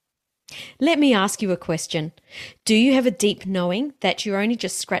Let me ask you a question. Do you have a deep knowing that you're only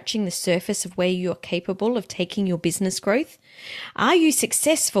just scratching the surface of where you're capable of taking your business growth? Are you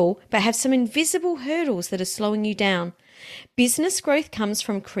successful but have some invisible hurdles that are slowing you down? Business growth comes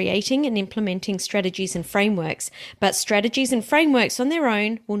from creating and implementing strategies and frameworks, but strategies and frameworks on their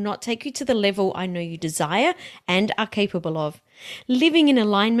own will not take you to the level I know you desire and are capable of. Living in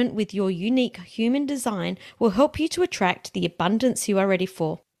alignment with your unique human design will help you to attract the abundance you are ready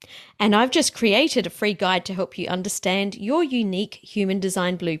for. And I've just created a free guide to help you understand your unique human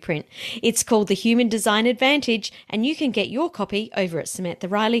design blueprint. It's called the Human Design Advantage, and you can get your copy over at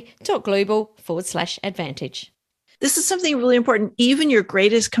SamanthaRiley.global/advantage. This is something really important. Even your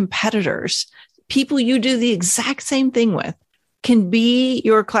greatest competitors, people you do the exact same thing with, can be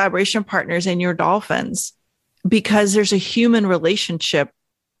your collaboration partners and your dolphins because there's a human relationship.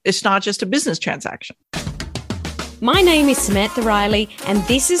 It's not just a business transaction. My name is Samantha Riley, and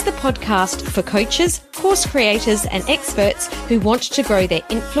this is the podcast for coaches, course creators, and experts who want to grow their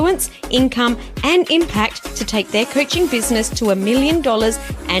influence, income, and impact to take their coaching business to $1 million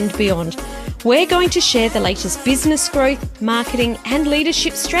and beyond. We're going to share the latest business growth, marketing, and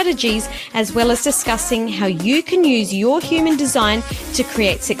leadership strategies, as well as discussing how you can use your human design to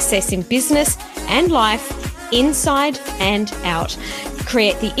create success in business and life, inside and out.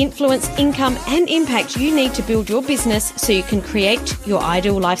 Create the influence, income, and impact you need to build your business so you can create your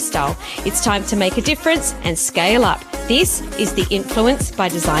ideal lifestyle. It's time to make a difference and scale up. This is the Influence by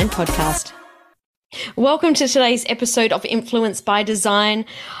Design podcast. Welcome to today's episode of Influence by Design.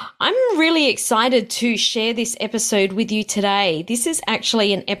 I'm really excited to share this episode with you today. This is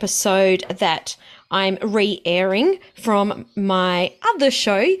actually an episode that I'm re-airing from my other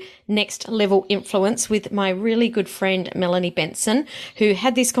show, Next Level Influence, with my really good friend, Melanie Benson, who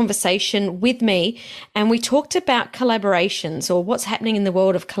had this conversation with me. And we talked about collaborations, or what's happening in the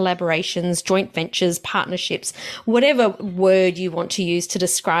world of collaborations, joint ventures, partnerships, whatever word you want to use to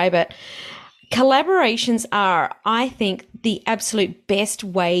describe it. Collaborations are, I think, the absolute best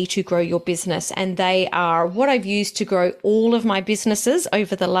way to grow your business, and they are what I've used to grow all of my businesses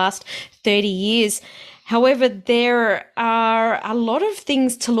over the last 30 years. However, there are a lot of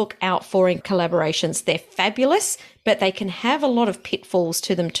things to look out for in collaborations. They're fabulous, but they can have a lot of pitfalls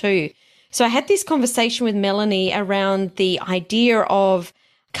to them too. So I had this conversation with Melanie around the idea of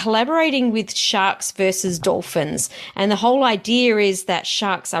collaborating with sharks versus dolphins. And the whole idea is that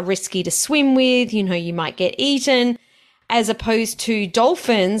sharks are risky to swim with, you might get eaten, as opposed to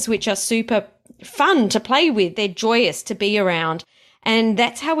dolphins, which are super fun to play with. They're joyous to be around. And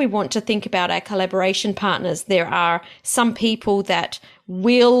that's how we want to think about our collaboration partners. There are some people that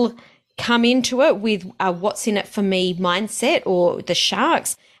will come into it with a what's in it for me mindset, or the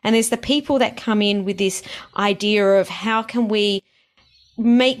sharks. And there's the people that come in with this idea of how can we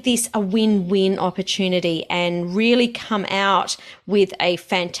make this a win-win opportunity and really come out with a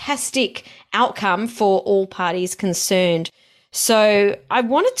fantastic outcome for all parties concerned. So I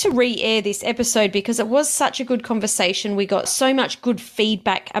wanted to re-air this episode because it was such a good conversation. We got so much good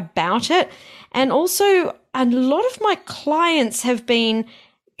feedback about it. And also a lot of my clients have been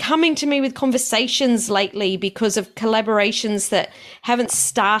coming to me with conversations lately because of collaborations that haven't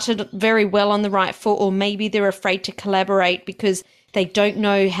started very well on the right foot, or maybe they're afraid to collaborate because they don't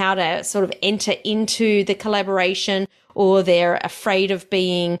know how to sort of enter into the collaboration, or they're afraid of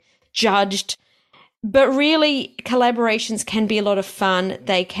being judged. But really, collaborations can be a lot of fun.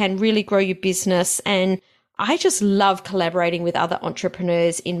 They can really grow your business. And I just love collaborating with other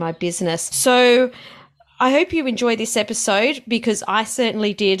entrepreneurs in my business. So I hope you enjoy this episode, because I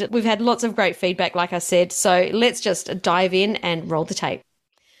certainly did. We've had lots of great feedback, like I said. So let's just dive in and roll the tape.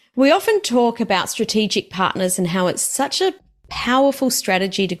 We often talk about strategic partners and how it's such a powerful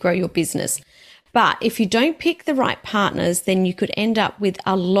strategy to grow your business. But if you don't pick the right partners, then you could end up with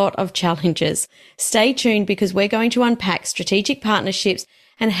a lot of challenges. Stay tuned, because we're going to unpack strategic partnerships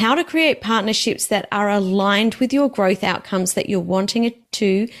and how to create partnerships that are aligned with your growth outcomes that you're wanting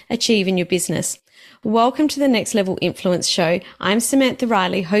to achieve in your business. Welcome to the Next Level Influence Show. I'm Samantha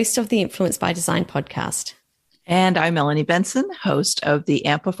Riley, host of the Influence by Design podcast. And I'm Melanie Benson, host of the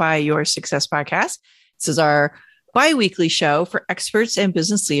Amplify Your Success podcast. This is our bi-weekly show for experts and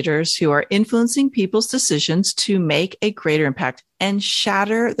business leaders who are influencing people's decisions to make a greater impact and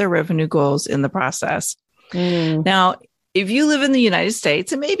shatter their revenue goals in the process. Now, if you live in the United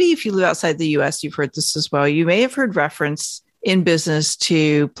States, and maybe if you live outside the US, you've heard this as well, you may have heard reference in business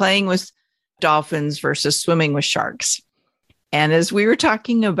to playing with dolphins versus swimming with sharks. And as we were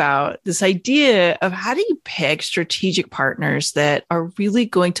talking about this idea of how do you pick strategic partners that are really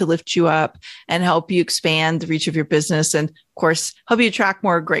going to lift you up and help you expand the reach of your business and, of course, help you attract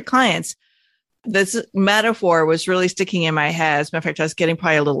more great clients, This metaphor was really sticking in my head. As a matter of fact, I was getting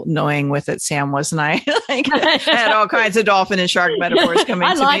probably a little annoying with it, Sam, wasn't I? Like, I had all kinds of dolphin and shark metaphors coming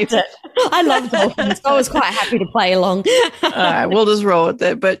to me. I liked it. I love dolphins. So I was quite happy to play along. We'll just roll with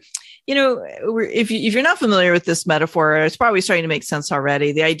it. But, if you're not familiar with this metaphor, it's probably starting to make sense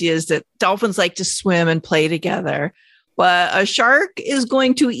already. The idea is that dolphins like to swim and play together, but a shark is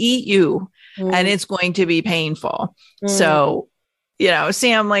going to eat you and it's going to be painful. So,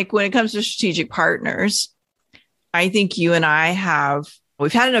 Sam, like when it comes to strategic partners, I think you and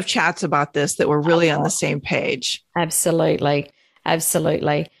we've had enough chats about this that we're really on the same page. Absolutely.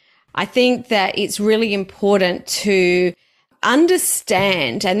 Absolutely. I think that it's really important to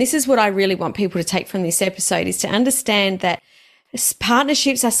understand, and this is what I really want people to take from this episode, is to understand that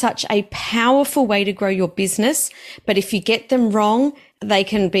partnerships are such a powerful way to grow your business. But if you get them wrong, they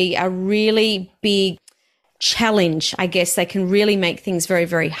can be a really big challenge. I guess they can really make things very,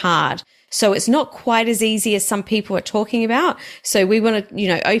 very hard. So it's not quite as easy as some people are talking about. So we want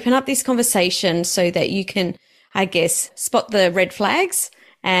to, open up this conversation so that you can, I guess, spot the red flags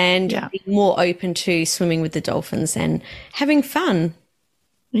and be more open to swimming with the dolphins and having fun.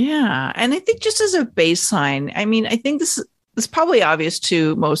 Yeah. And I think just as a baseline, I think this is probably obvious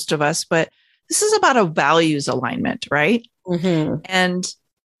to most of us, but this is about a values alignment, right? Mm-hmm. And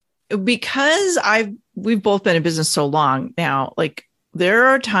because we've both been in business so long now, like there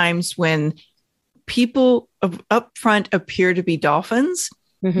are times when people up front appear to be dolphins.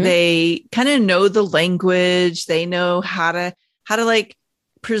 Mm-hmm. They kind of know the language. They know how to like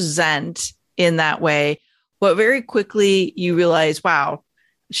present in that way. But very quickly you realize, wow,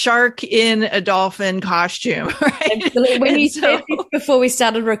 shark in a dolphin costume, right? Absolutely. When you said this before we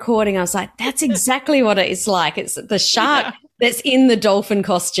started recording, I was like, that's exactly what it is like. It's the shark that's in the dolphin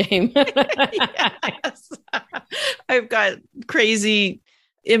costume. Yes. I've got crazy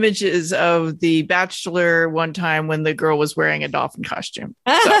images of The Bachelor one time when the girl was wearing a dolphin costume.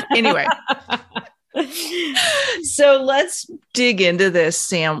 So anyway. So let's dig into this,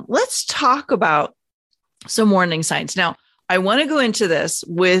 Sam. Let's talk about some warning signs. Now, I want to go into this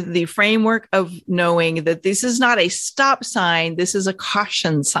with the framework of knowing that this is not a stop sign. This is a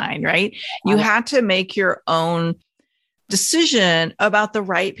caution sign, right? You have to make your own decision about the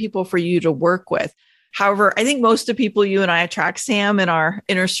right people for you to work with. However, I think most of the people you and I attract, Sam, in our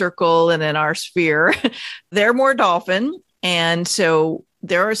inner circle and in our sphere, they're more dolphin. And so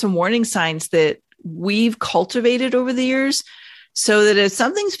there are some warning signs that we've cultivated over the years so that if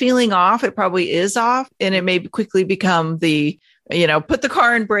something's feeling off, it probably is off, and it may quickly become the, put the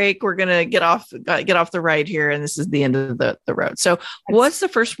car in brake. We're going to get off the ride here. And this is the end of the road. So what's the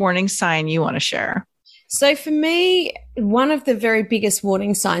first warning sign you want to share? So for me, one of the very biggest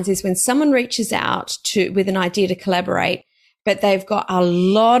warning signs is when someone reaches out with an idea to collaborate, but they've got a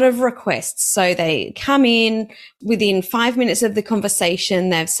lot of requests. So they come in within 5 minutes of the conversation.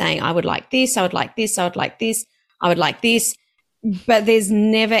 They're saying, I would like this. I would like this. I would like this. I would like this. But there's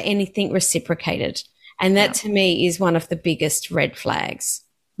never anything reciprocated. And that to me is one of the biggest red flags.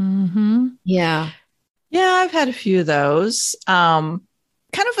 Mm-hmm. Yeah. Yeah. I've had a few of those.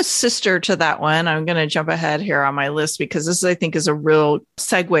 Kind of a sister to that one. I'm going to jump ahead here on my list because this, I think, is a real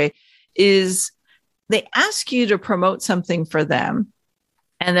segue, is they ask you to promote something for them.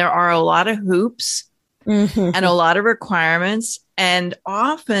 And there are a lot of hoops and a lot of requirements. And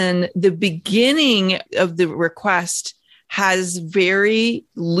often the beginning of the request has very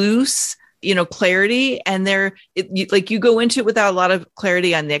loose, clarity. And you go into it without a lot of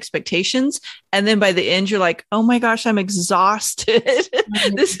clarity on the expectations. And then by the end, you're like, oh my gosh, I'm exhausted.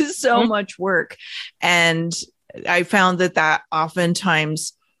 This is so much work. And I found that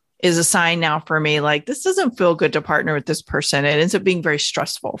oftentimes is a sign now for me, like, this doesn't feel good to partner with this person. It ends up being very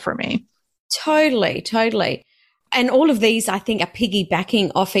stressful for me. Totally, totally. And all of these, I think, are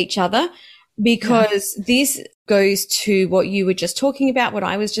piggybacking off each other, because this goes to what you were just talking about, what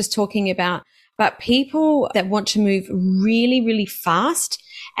I was just talking about, but people that want to move really, really fast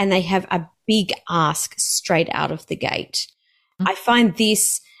and they have a big ask straight out of the gate. Mm-hmm. I find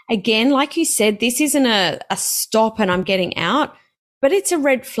this, again, like you said, this isn't a stop and I'm getting out, but it's a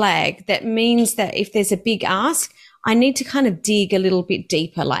red flag. That means that if there's a big ask, I need to kind of dig a little bit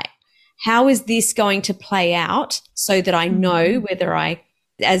deeper. Like, how is this going to play out so that I know whether I,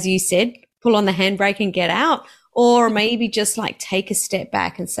 as you said, pull on the handbrake and get out, or maybe just like take a step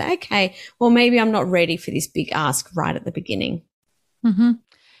back and say, okay, well, maybe I'm not ready for this big ask right at the beginning. Mm-hmm.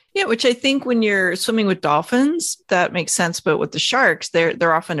 Yeah, which I think when you're swimming with dolphins, that makes sense. But with the sharks,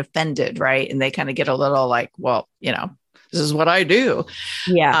 they're often offended, right? And they kind of get a little like, well, this is what I do.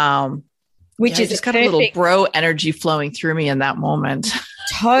 Yeah. which I is just got a little bro energy flowing through me in that moment.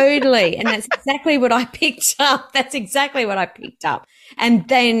 Totally. And that's exactly what I picked up. And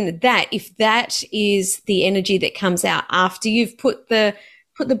then if that is the energy that comes out after you've put the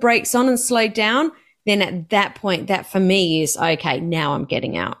brakes on and slowed down, then at that point, that for me is, okay, now I'm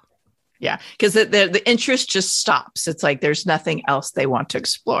getting out. Yeah. Because the interest just stops. It's like, there's nothing else they want to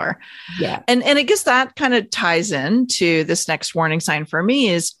explore. Yeah. And I guess that kind of ties into this next warning sign for me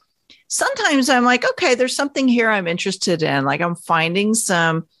is sometimes I'm like, okay, there's something here I'm interested in. Like I'm finding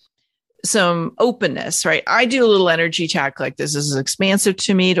some openness, right? I do a little energy check. Like, this is expansive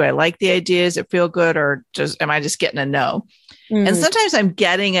to me. Do I like the idea? Does it feel good? Or am I just getting a no? Mm. And sometimes I'm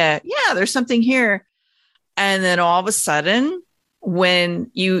getting there's something here. And then all of a sudden,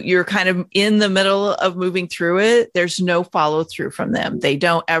 when you're kind of in the middle of moving through it, there's no follow through from them. They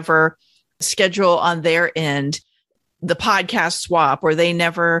don't ever schedule on their end the podcast swap, or they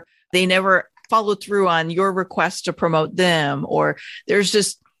never follow through on your request to promote them. Or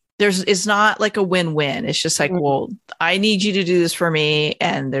it's not like a win-win. It's just like, well, I need you to do this for me,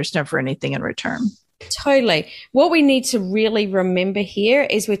 and there's never anything in return. Totally. What we need to really remember here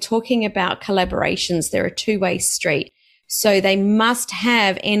is we're talking about collaborations. They're a two-way street. So they must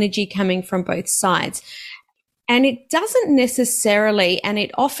have energy coming from both sides. And it doesn't necessarily, and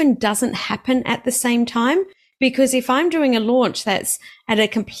it often doesn't happen at the same time, because if I'm doing a launch that's at a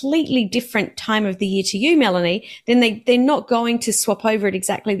completely different time of the year to you, Melanie, then they're not going to swap over at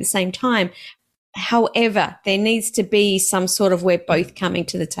exactly the same time. However, there needs to be some sort of, we're both coming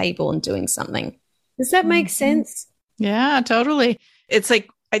to the table and doing something. Does that make sense? Yeah, totally. It's like,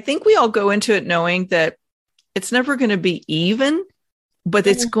 I think we all go into it knowing that it's never going to be even, but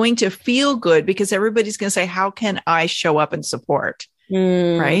it's going to feel good because everybody's going to say, how can I show up and support?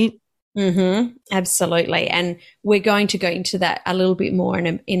 Right? Mm-hmm. Absolutely. And we're going to go into that a little bit more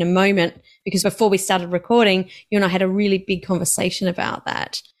in a moment, because before we started recording, you and I had a really big conversation about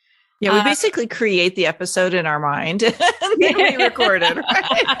that. Yeah, we basically create the episode in our mind and then we record it.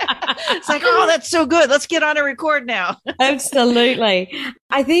 Right? It's like, oh, that's so good. Let's get on and record now. Absolutely.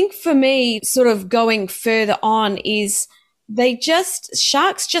 I think for me, sort of going further on is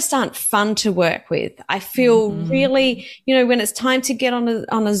sharks just aren't fun to work with. I feel really, when it's time to get on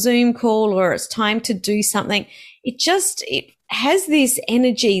a Zoom call or it's time to do something, it has this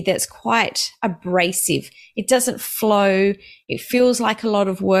energy that's quite abrasive. It doesn't flow. It feels like a lot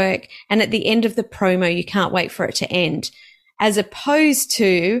of work. And at the end of the promo, you can't wait for it to end. As opposed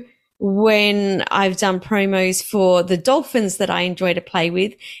to when I've done promos for the dolphins that I enjoy to play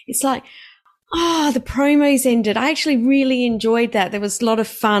with, it's like, the promos ended. I actually really enjoyed that. There was a lot of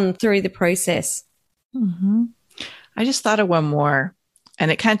fun through the process. Mm-hmm. I just thought of one more,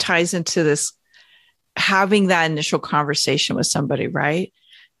 and it kind of ties into this, having that initial conversation with somebody, right?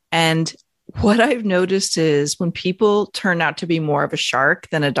 And what I've noticed is when people turn out to be more of a shark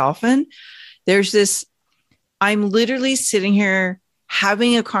than a dolphin, there's this, I'm literally sitting here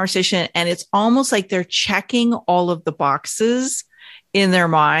having a conversation, and it's almost like they're checking all of the boxes in their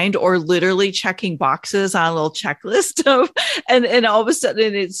mind, or literally checking boxes on a little checklist of, and all of a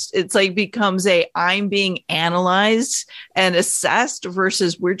sudden it's like becomes I'm being analyzed and assessed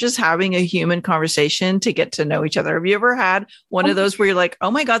versus we're just having a human conversation to get to know each other. Have you ever had one of those where you're like, oh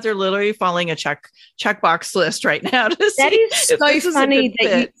my God, they're literally following a checkbox list right now to see? That is so funny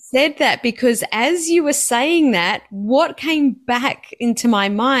that you said that, because as you were saying that, what came back into my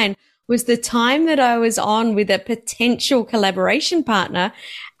mind was the time that I was on with a potential collaboration partner,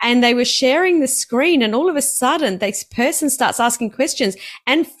 and they were sharing the screen, and all of a sudden this person starts asking questions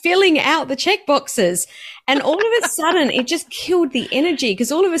and filling out the checkboxes. And all of a sudden it just killed the energy,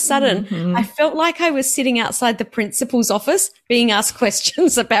 because all of a sudden I felt like I was sitting outside the principal's office being asked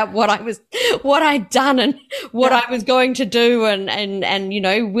questions about what I'd done and what I was going to do.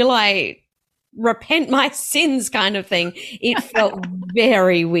 And, will I repent my sins kind of thing. It felt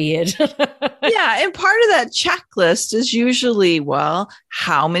very weird. Yeah. And part of that checklist is usually, well,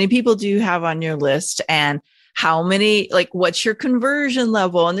 how many people do you have on your list, and how many, what's your conversion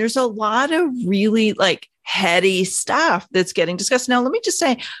level? And there's a lot of really heady stuff that's getting discussed. Now, let me just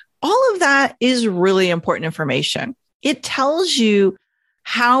say, all of that is really important information. It tells you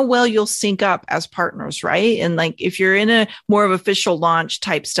how well you'll sync up as partners, right? And if you're in a more of official launch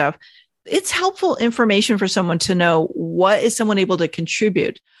type stuff, it's helpful information for someone to know what is someone able to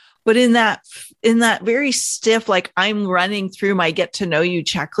contribute. But in that very stiff, I'm running through my get to know you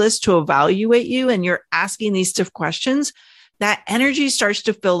checklist to evaluate you, and you're asking these stiff questions, that energy starts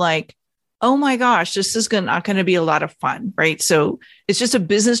to feel like, oh my gosh, this is not going to be a lot of fun, right? So it's just a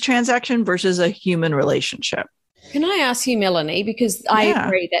business transaction versus a human relationship. Can I ask you, Melanie, because I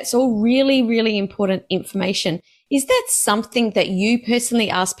agree that's all really, really important information. Is that something that you personally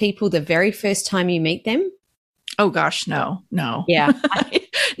ask people the very first time you meet them? Oh gosh, no. Yeah.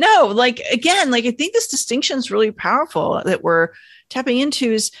 No, like again, like I think this distinction is really powerful that we're tapping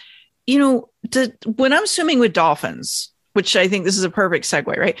into is, when I'm swimming with dolphins, which I think this is a perfect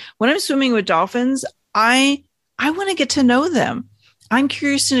segue, right? When I'm swimming with dolphins, I want to get to know them. I'm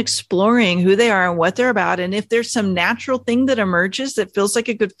curious in exploring who they are and what they're about. And if there's some natural thing that emerges that feels like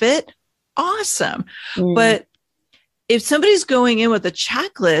a good fit, awesome. But if somebody's going in with a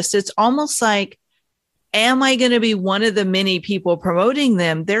checklist, it's almost like, am I going to be one of the many people promoting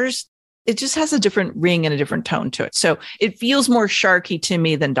them? It just has a different ring and a different tone to it. So it feels more sharky to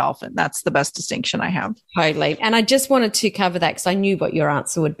me than dolphin. That's the best distinction I have. Totally. And I just wanted to cover that because I knew what your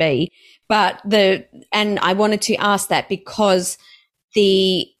answer would be. And I wanted to ask that because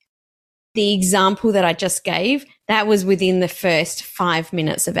the example that I just gave, that was within the first 5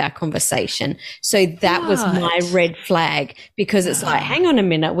 minutes of our conversation. So that was my red flag because it's like, hang on a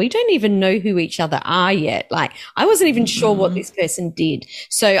minute, we don't even know who each other are yet. Like I wasn't even sure what this person did.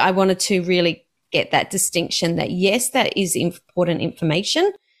 So I wanted to really get that distinction that yes, that is important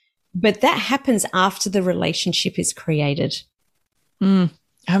information, but that happens after the relationship is created.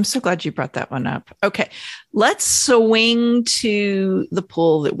 I'm so glad you brought that one up. Okay, let's swing to the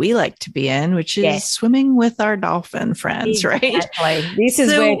pool that we like to be in, which is swimming with our dolphin friends, right? This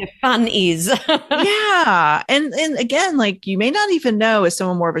is where the fun is. Yeah. And again, like you may not even know is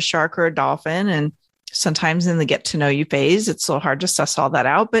someone more of a shark or a dolphin. And sometimes in the get to know you phase, it's so hard to suss all that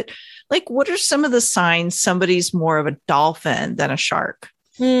out. But like, what are some of the signs somebody's more of a dolphin than a shark?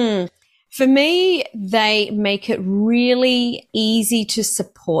 For me, they make it really easy to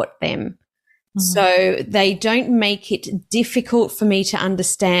support them. So they don't make it difficult for me to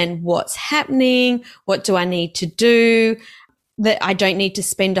understand what's happening. What do I need to do? That I don't need to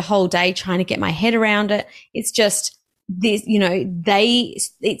spend a whole day trying to get my head around it. It's just this,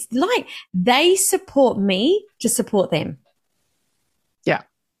 it's like they support me to support them. Yeah.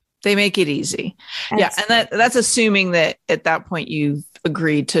 They make it easy. And that's assuming that at that point you've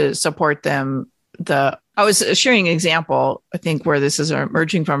agreed to support them. I was sharing an example, I think where this is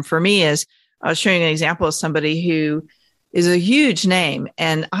emerging from for me is I was sharing an example of somebody who is a huge name.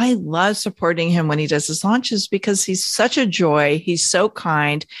 And I love supporting him when he does his launches because he's such a joy. He's so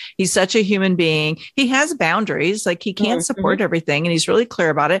kind. He's such a human being. He has boundaries, like he can't support everything and he's really clear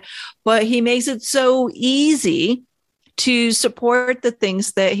about it, but he makes it so easy to support the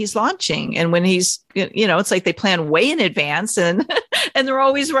things that he's launching. And when he's, it's like they plan way in advance and they're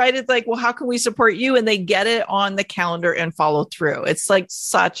always right. It's like, well, how can we support you? And they get it on the calendar and follow through. It's like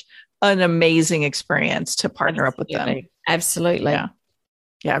such an amazing experience to partner up with them. Absolutely. Yeah.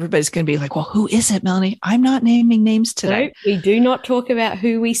 Everybody's going to be like, well, who is it, Melanie? I'm not naming names today. No, we do not talk about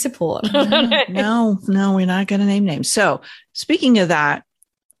who we support. No, we're not going to name names. So speaking of that,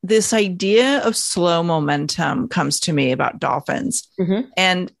 this idea of slow momentum comes to me about dolphins.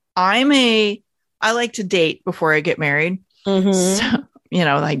 And I like to date before I get married. So,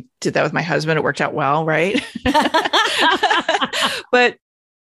 I did that with my husband. It worked out well, right? But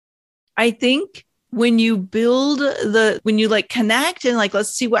I think when you connect and like, let's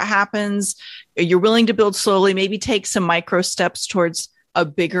see what happens, you're willing to build slowly, maybe take some micro steps towards a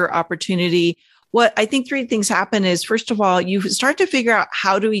bigger opportunity. What I think 3 things happen is, first of all, you start to figure out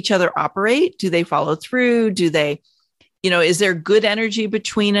how do each other operate? Do they follow through? Do they, is there good energy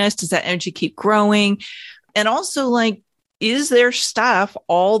between us? Does that energy keep growing? And also like, is there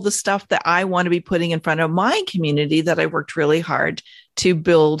all the stuff that I want to be putting in front of my community that I worked really hard to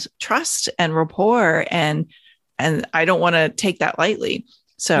build trust and rapport? And I don't want to take that lightly.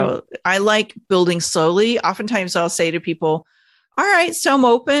 So I like building slowly. Oftentimes I'll say to people, all right, so I'm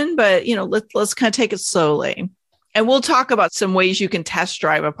open, but let's kind of take it slowly. And we'll talk about some ways you can test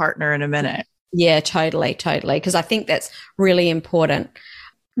drive a partner in a minute. Yeah, totally. Because I think that's really important.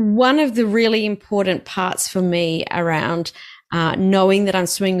 One of the really important parts for me around knowing that I'm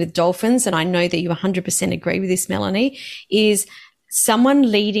swimming with dolphins, and I know that you 100% agree with this, Melanie, is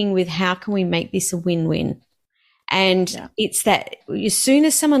someone leading with how can we make this a win-win? And it's that as soon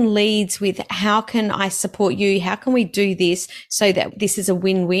as someone leads with how can I support you? How can we do this so that this is a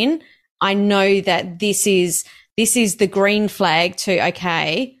win-win? I know that this is the green flag to,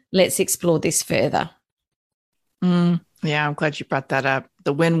 okay, let's explore this further. Yeah, I'm glad you brought that up.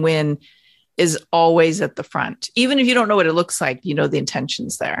 The win-win is always at the front. Even if you don't know what it looks like, the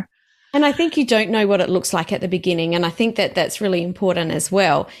intention's there. And I think you don't know what it looks like at the beginning. And I think that that's really important as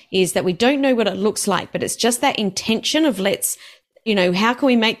well, is that we don't know what it looks like, but it's just that intention of let's How can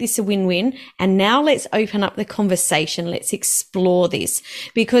we make this a win-win? And now let's open up the conversation. Let's explore this,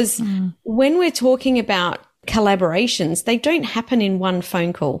 because when we're talking about collaborations, they don't happen in one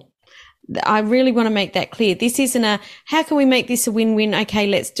phone call. I really want to make that clear. This isn't how can we make this a win-win? Okay,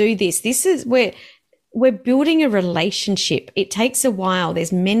 let's do this. This is where we're building a relationship. It takes a while.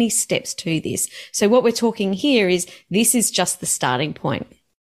 There's many steps to this. So what we're talking here is this is just the starting point.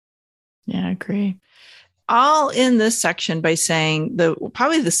 Yeah, I agree. I'll end this section by saying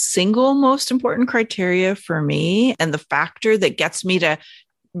probably the single most important criteria for me, and the factor that gets me to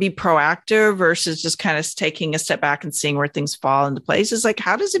be proactive versus just kind of taking a step back and seeing where things fall into place, is like,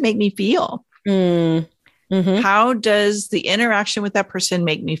 how does it make me feel? How does the interaction with that person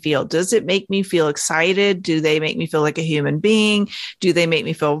make me feel? Does it make me feel excited? Do they make me feel like a human being? Do they make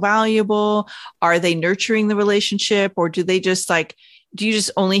me feel valuable? Are they nurturing the relationship? Or do they just do you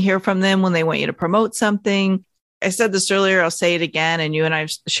just only hear from them when they want you to promote something? I said this earlier, I'll say it again, and you and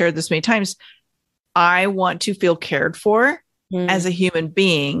I've shared this many times. I want to feel cared for as a human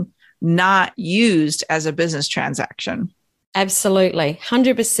being, not used as a business transaction. Absolutely.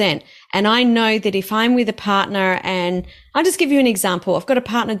 100%. And I know that if I'm with a partner, and I'll just give you an example. I've got a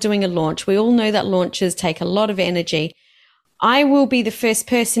partner doing a launch. We all know that launches take a lot of energy. I will be the first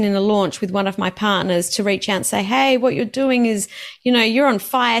person in a launch with one of my partners to reach out and say, hey, what you're doing is, you're on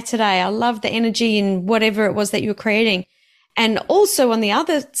fire today. I love the energy and whatever it was that you were creating. And also on the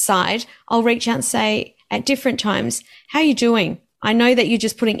other side, I'll reach out and say at different times, how are you doing? I know that you're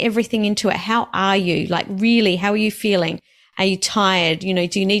just putting everything into it. How are you? Like, really, how are you feeling? Are you tired? Do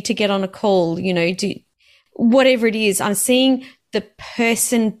you need to get on a call? Whatever it is, I'm seeing the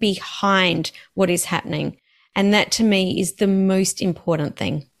person behind what is happening. And that to me is the most important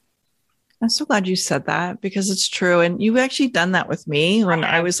thing. I'm so glad you said that, because it's true. And you've actually done that with me when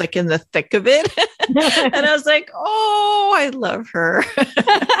I was in the thick of it. And I was like, oh, I love her.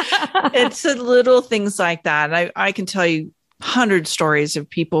 It's the little things like that. And I can tell you 100 stories of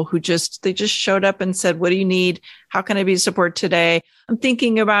people who just showed up and said, what do you need? How can I be support today? I'm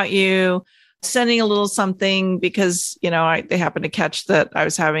thinking about you, sending a little something because, they happened to catch that I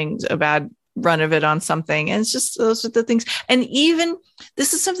was having a bad run of it on something. And it's just, those are the things. And even,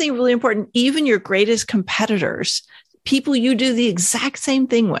 this is something really important, even your greatest competitors, people you do the exact same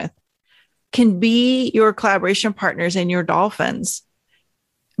thing with, can be your collaboration partners and your dolphins,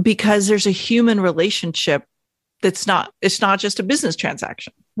 because there's a human relationship it's not just a business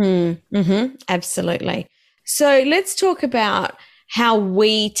transaction. Absolutely. So let's talk about how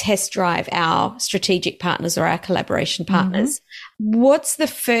we test drive our strategic partners or our collaboration partners. What's the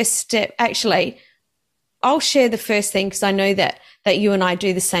first step? Actually, I'll share the first thing because I know that you and I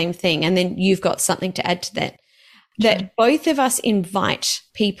do the same thing, and then you've got something to add to that. That both of us invite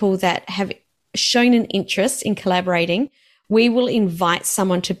people that have shown an interest in collaborating. We will invite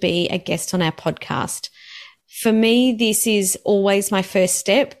someone to be a guest on our podcast. For me, this is always my first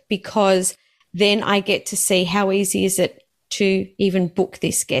step, because then I get to see how easy is it to even book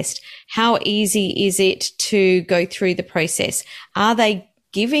this guest? How easy is it to go through the process? Are they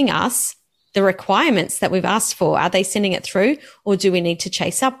giving us the requirements that we've asked for? Are they sending it through, or do we need to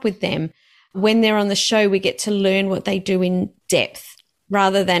chase up with them? When they're on the show, we get to learn what they do in depth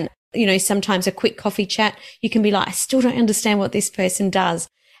rather than, sometimes a quick coffee chat. You can be like, I still don't understand what this person does.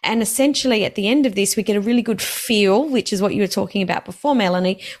 And essentially at the end of this, we get a really good feel, which is what you were talking about before,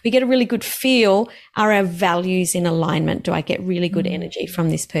 Melanie. We get a really good feel. Are our values in alignment? Do I get really good energy from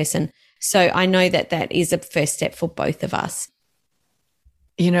this person? So I know that is a first step for both of us.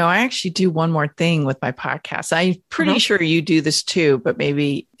 I actually do one more thing with my podcast. I'm pretty sure you do this too, but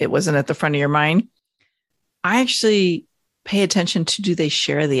maybe it wasn't at the front of your mind. I actually pay attention to, do they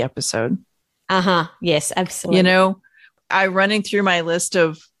share the episode? Yes, absolutely. I'm running through my list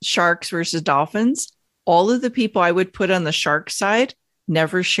of sharks versus dolphins. All of the people I would put on the shark side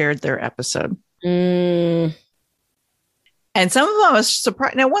never shared their episode. And some of them I was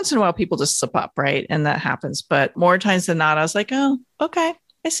surprised. Now, once in a while, people just slip up, right? And that happens. But more times than not, I was like, oh, okay,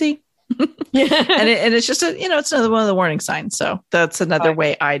 I see. and it's just it's another one of the warning signs. So that's another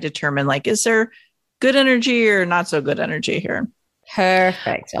way I determine, is there good energy or not so good energy here?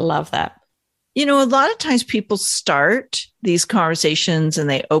 Perfect. I love that. A lot of times people start these conversations and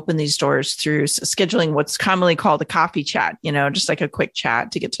they open these doors through scheduling what's commonly called a coffee chat, just like a quick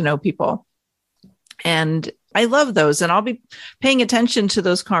chat to get to know people. And I love those. And I'll be paying attention to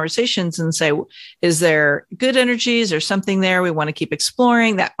those conversations and say, is there good energy? Is there something there we want to keep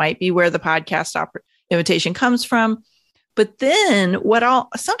exploring? That might be where the podcast invitation comes from. But then what I'll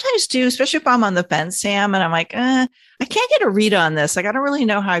sometimes do, especially if I'm on the fence, Sam, and I'm like, I can't get a read on this. I don't really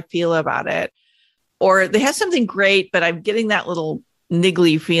know how I feel about it. or they have something great, but I'm getting that little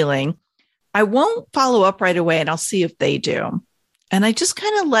niggly feeling, I won't follow up right away and I'll see if they do. And I just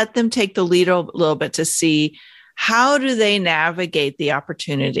kind of let them take the lead a little bit to see how do they navigate the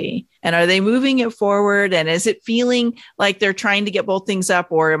opportunity, and are they moving it forward? And is it feeling like they're trying to get both things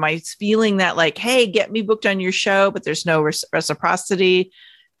up? Or am I feeling that like, hey, get me booked on your show, but there's no reciprocity?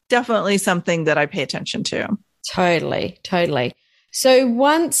 Definitely something that I pay attention to. Totally. So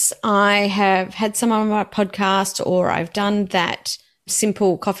once I have had someone on my podcast or I've done that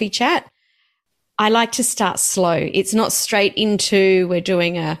simple coffee chat, I like to start slow. It's not straight into we're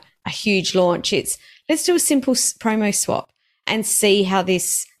doing a huge launch. It's let's do a simple promo swap and see how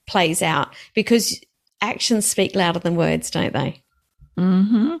this plays out, because actions speak louder than words, don't they?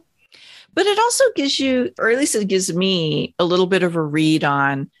 Mm-hmm. But it also gives you, or at least it gives me, a little bit of a read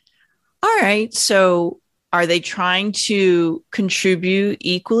on, all right, so are they trying to contribute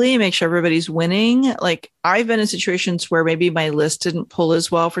equally and make sure everybody's winning? Like, I've been in situations where maybe my list didn't pull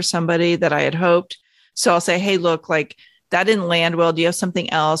as well for somebody that I had hoped. So I'll say, hey, look, like that didn't land well. Do you have something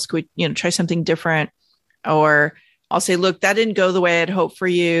else? Could we, try something different? Or I'll say, look, that didn't go the way I'd hoped for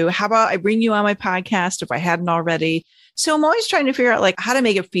you. How about I bring you on my podcast if I hadn't already? So I'm always trying to figure out like how to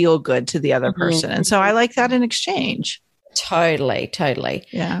make it feel good to the other person. And so I like that in exchange. Totally.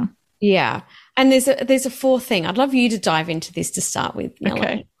 Yeah. Yeah. And there's a fourth thing. I'd love you to dive into this to start with, Melanie.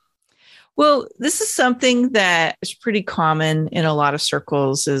 Okay. Well, this is something that is pretty common in a lot of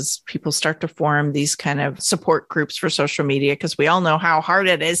circles, is people start to form these kind of support groups for social media, because we all know how hard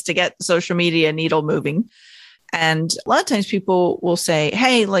it is to get the social media needle moving. And a lot of times people will say,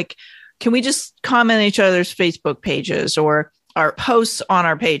 hey, like, can we just comment on each other's Facebook pages or our posts on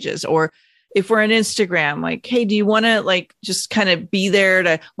our pages? Or if we're on Instagram, like, hey, do you want to like just kind of be there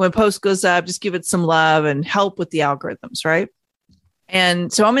to, when a post goes up, just give it some love and help with the algorithms, right?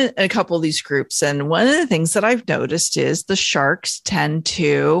 And so I'm in a couple of these groups. And one of the things that I've noticed is the sharks tend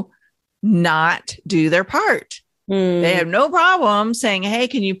to not do their part. They have no problem saying, hey,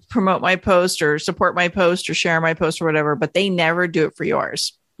 can you promote my post or support my post or share my post or whatever, but they never do it for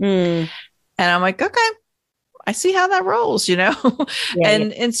yours. And I'm like, okay, I see how that rolls, Yeah,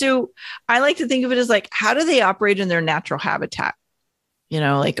 and so I like to think of it as like, how do they operate in their natural habitat?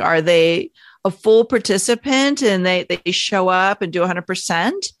 Like, are they a full participant and they show up and do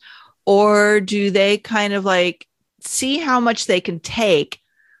 100%? Or do they kind of like see how much they can take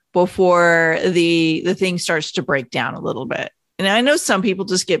before the thing starts to break down a little bit? And I know some people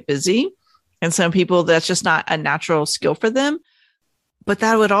just get busy, and some people that's just not a natural skill for them. But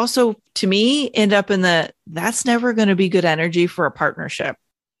that would also, to me, end up in that's never going to be good energy for a partnership.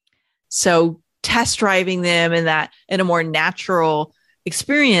 So test driving them in a more natural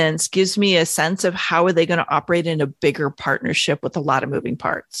experience gives me a sense of how are they going to operate in a bigger partnership with a lot of moving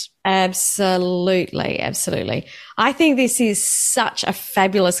parts. Absolutely. I think this is such a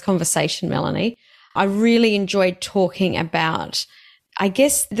fabulous conversation, Melanie. I really enjoyed talking about, I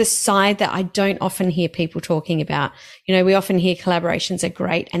guess, the side that I don't often hear people talking about. We often hear collaborations are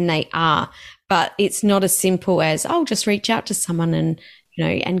great, and they are, but it's not as simple as, just reach out to someone and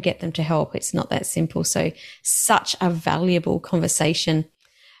get them to help. It's not that simple. So such a valuable conversation.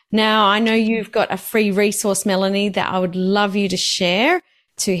 Now, I know you've got a free resource, Melanie, that I would love you to share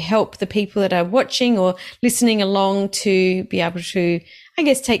to help the people that are watching or listening along to be able to, I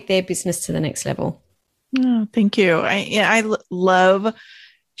guess, take their business to the next level. Oh, thank you. I love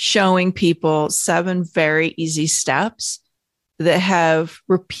showing people 7 very easy steps that have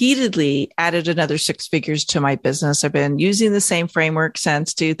repeatedly added another 6 figures to my business. I've been using the same framework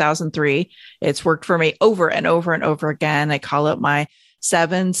since 2003. It's worked for me over and over and over again. I call it my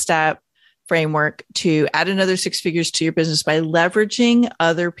 7-step framework to add another 6 figures to your business by leveraging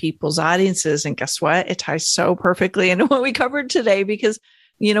other people's audiences. And guess what? It ties so perfectly into what we covered today, because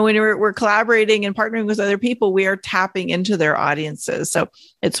when we're collaborating and partnering with other people, we are tapping into their audiences. So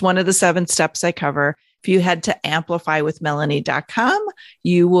it's one of the 7 steps I cover. If you head to amplifywithmelanie.com,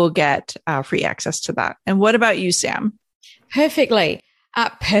 you will get free access to that. And what about you, Sam? Perfect.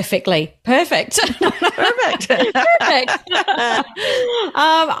 Perfect. Perfect.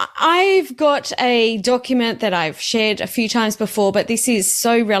 I've got a document that I've shared a few times before, but this is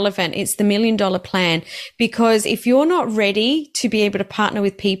so relevant. It's the $1 Million Plan, because if you're not ready to be able to partner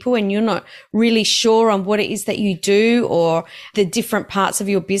with people and you're not really sure on what it is that you do or the different parts of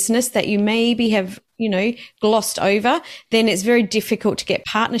your business that you maybe have, glossed over, then it's very difficult to get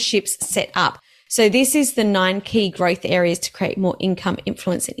partnerships set up. So this is the 9 key growth areas to create more income,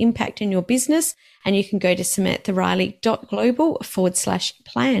 influence, and impact in your business. And you can go to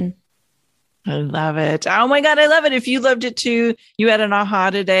SamanthaRiley.global/plan. I love it. Oh my God, I love it. If you loved it too, you had an aha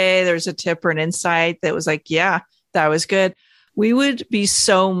today, there's a tip or an insight that was like, yeah, that was good. We would be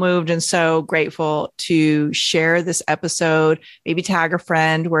so moved and so grateful to share this episode, maybe tag a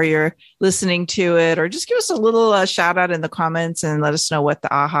friend where you're listening to it, or just give us a little shout out in the comments and let us know what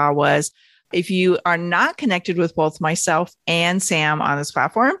the aha was. If you are not connected with both myself and Sam on this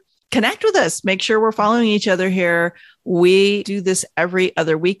platform, connect with us. Make sure we're following each other here. We do this every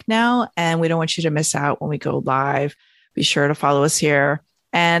other week now, and we don't want you to miss out when we go live. Be sure to follow us here.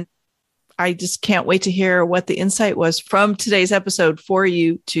 And I just can't wait to hear what the insight was from today's episode for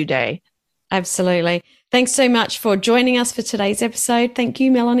you today. Absolutely. Thanks so much for joining us for today's episode. Thank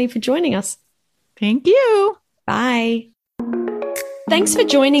you, Melanie, for joining us. Thank you. Bye. Thanks for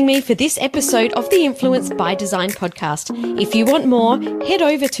joining me for this episode of the Influence by Design podcast. If you want more, head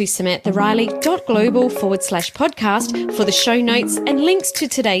over to samantharileigh.global/podcast for the show notes and links to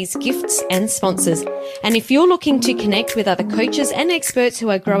today's gifts and sponsors. And if you're looking to connect with other coaches and experts who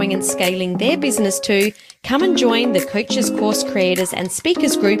are growing and scaling their business too, come and join the Coaches, Course Creators and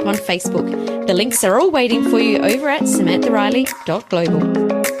Speakers group on Facebook. The links are all waiting for you over at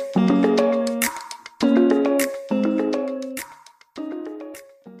samanthariley.global.